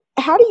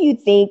how do you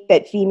think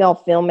that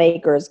female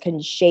filmmakers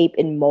can shape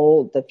and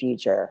mold the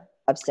future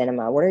of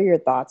cinema? What are your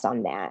thoughts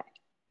on that?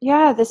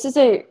 Yeah, this is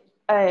a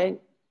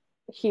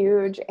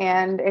huge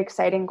and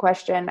exciting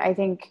question. I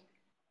think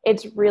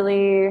it's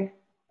really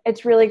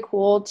it's really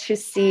cool to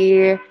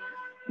see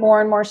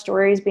more and more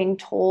stories being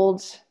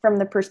told from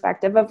the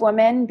perspective of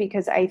women,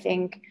 because I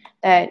think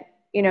that,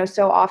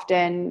 so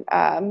often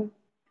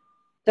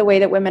the way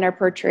that women are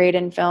portrayed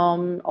in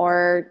film,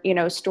 or,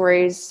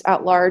 stories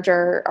at large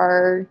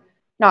are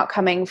not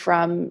coming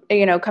from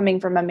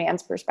a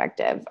man's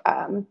perspective.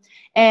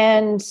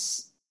 And,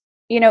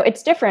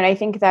 it's different. I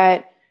think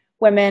that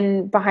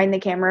women behind the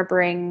camera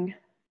bring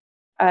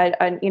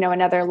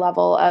another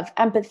level of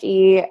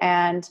empathy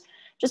and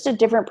just a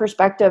different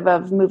perspective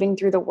of moving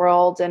through the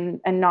world,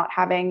 and not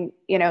having,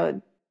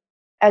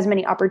 as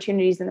many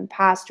opportunities in the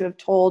past to have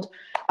told,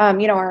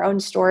 our own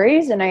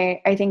stories. And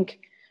I think,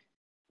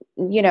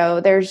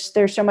 there's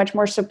so much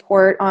more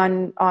support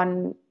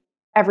on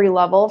every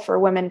level for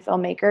women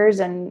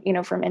filmmakers, and,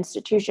 from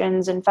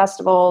institutions and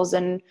festivals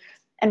and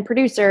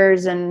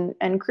producers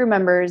and crew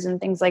members and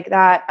things like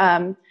that.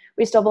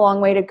 We still have a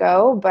long way to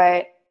go,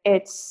 but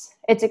it's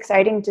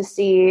exciting to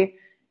see,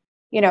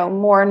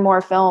 more and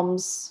more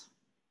films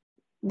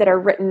that are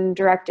written,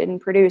 directed, and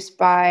produced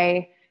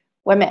by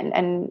women,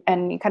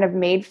 and kind of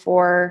made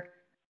for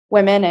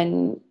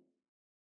women,